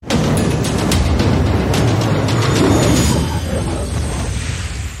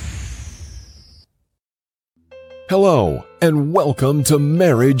Hello, and welcome to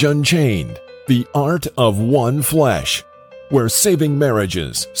Marriage Unchained, the art of one flesh, where saving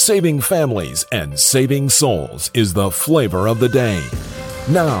marriages, saving families, and saving souls is the flavor of the day.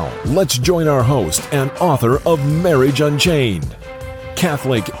 Now, let's join our host and author of Marriage Unchained,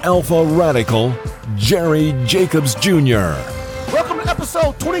 Catholic Alpha Radical, Jerry Jacobs Jr. Welcome to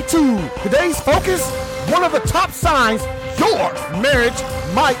episode 22. Today's focus, one of the top signs your marriage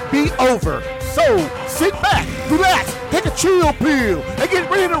might be over. So, sit back, relax, take a chill pill, and get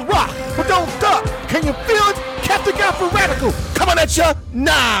ready to rock, but don't duck. Can you feel it? Catholic Alpha Radical coming at you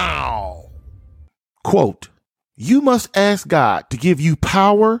now. Quote, you must ask God to give you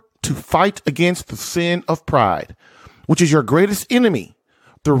power to fight against the sin of pride, which is your greatest enemy,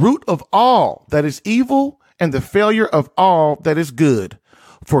 the root of all that is evil and the failure of all that is good.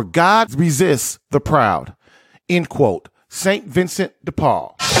 For God resists the proud. End quote. St. Vincent de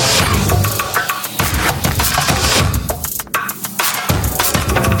Paul.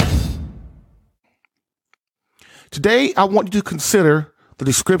 Today, I want you to consider the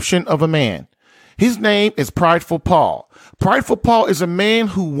description of a man. His name is Prideful Paul. Prideful Paul is a man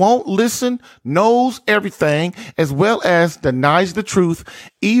who won't listen, knows everything, as well as denies the truth,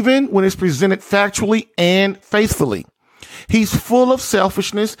 even when it's presented factually and faithfully. He's full of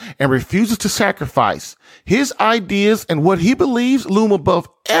selfishness and refuses to sacrifice. His ideas and what he believes loom above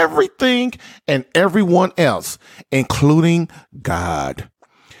everything and everyone else, including God.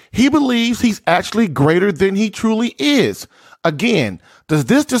 He believes he's actually greater than he truly is. Again, does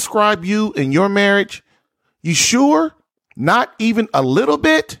this describe you in your marriage? You sure? Not even a little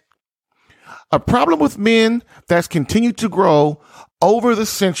bit? A problem with men that's continued to grow over the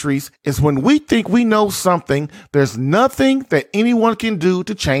centuries is when we think we know something, there's nothing that anyone can do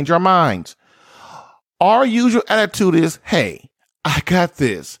to change our minds. Our usual attitude is, hey, I got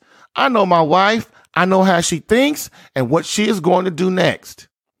this. I know my wife. I know how she thinks and what she is going to do next.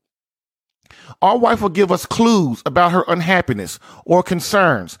 Our wife will give us clues about her unhappiness or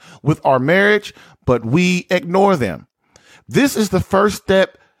concerns with our marriage, but we ignore them. This is the first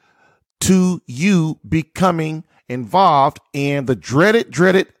step to you becoming involved in the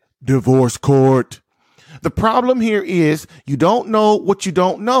dreaded divorce court. The problem here is you don't know what you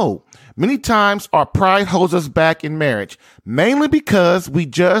don't know. Many times our pride holds us back in marriage, mainly because we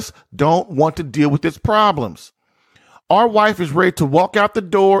just don't want to deal with its problems. Our wife is ready to walk out the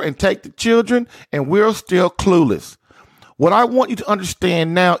door and take the children, and we're still clueless. What I want you to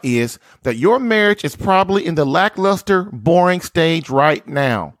understand now is that your marriage is probably in the lackluster, boring stage right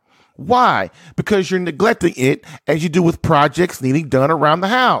now. Why? Because you're neglecting it as you do with projects needing done around the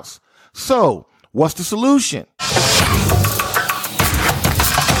house. So, what's the solution?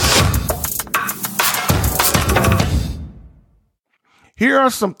 Here are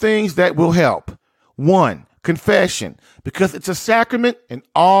some things that will help. 1. Confession, because it's a sacrament and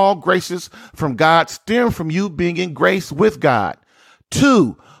all graces from God stem from you being in grace with God.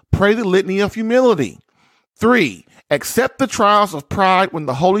 2, pray the litany of humility. 3, accept the trials of pride when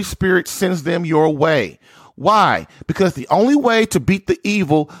the Holy Spirit sends them your way. Why? Because the only way to beat the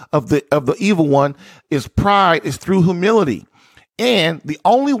evil of the evil one is pride is through humility. And the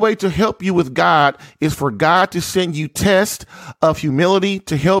only way to help you with God is for God to send you tests of humility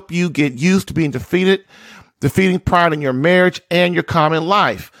to help you get used to being defeating pride in your marriage and your common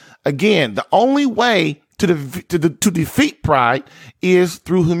life. Again, the only way to defeat pride is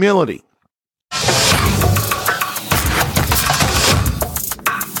through humility.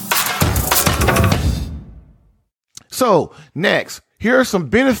 So, next, here are some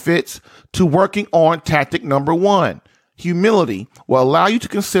benefits to working on tactic number 1. Humility will allow you to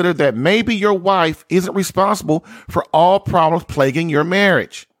consider that maybe your wife isn't responsible for all problems plaguing your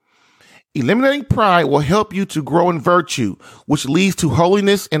marriage. Eliminating pride will help you to grow in virtue, which leads to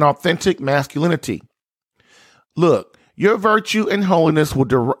holiness and authentic masculinity. Look, your virtue and holiness will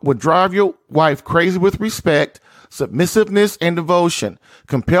drive your wife crazy with respect, submissiveness, and devotion,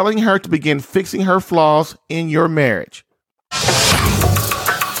 compelling her to begin fixing her flaws in your marriage.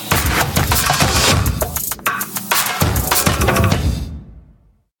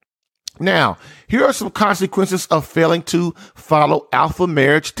 Now, here are some consequences of failing to follow alpha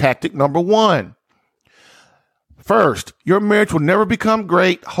marriage tactic number 1. First, your marriage will never become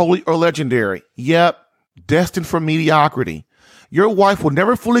great, holy, or legendary. Yep, destined for mediocrity. Your wife will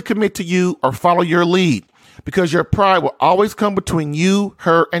never fully commit to you or follow your lead because your pride will always come between you,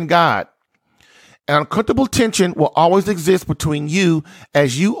 her, and God. An uncomfortable tension will always exist between you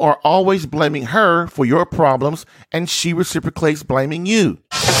as you are always blaming her for your problems and she reciprocates blaming you.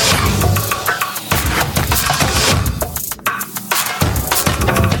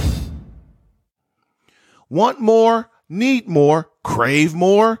 Want more? Need more? Crave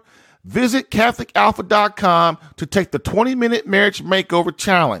more? Visit CatholicAlpha.com to take the 20-minute marriage makeover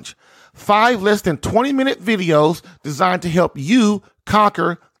challenge. 5 less than 20-minute videos designed to help you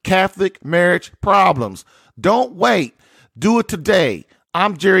conquer Catholic marriage problems. Don't wait. Do it today.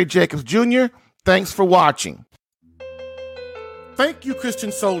 I'm Jerry Jacobs Jr. Thanks for watching. Thank you,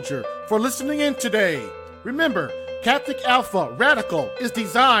 Christian soldier, for listening in today. Remember, Catholic Alpha Radical is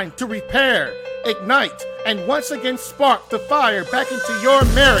designed to repair, ignite, and once again spark the fire back into your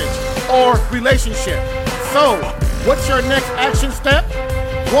marriage or relationship. So, what's your next action step?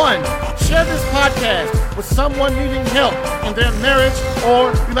 1. Share this podcast with someone needing help in their marriage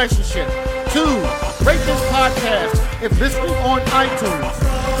or relationship. 2. Rate this podcast if listening on iTunes.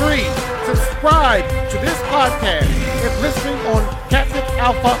 3. Subscribe to this podcast if listening on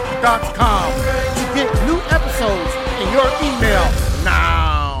CatholicAlpha.com to get new episodes in your email now.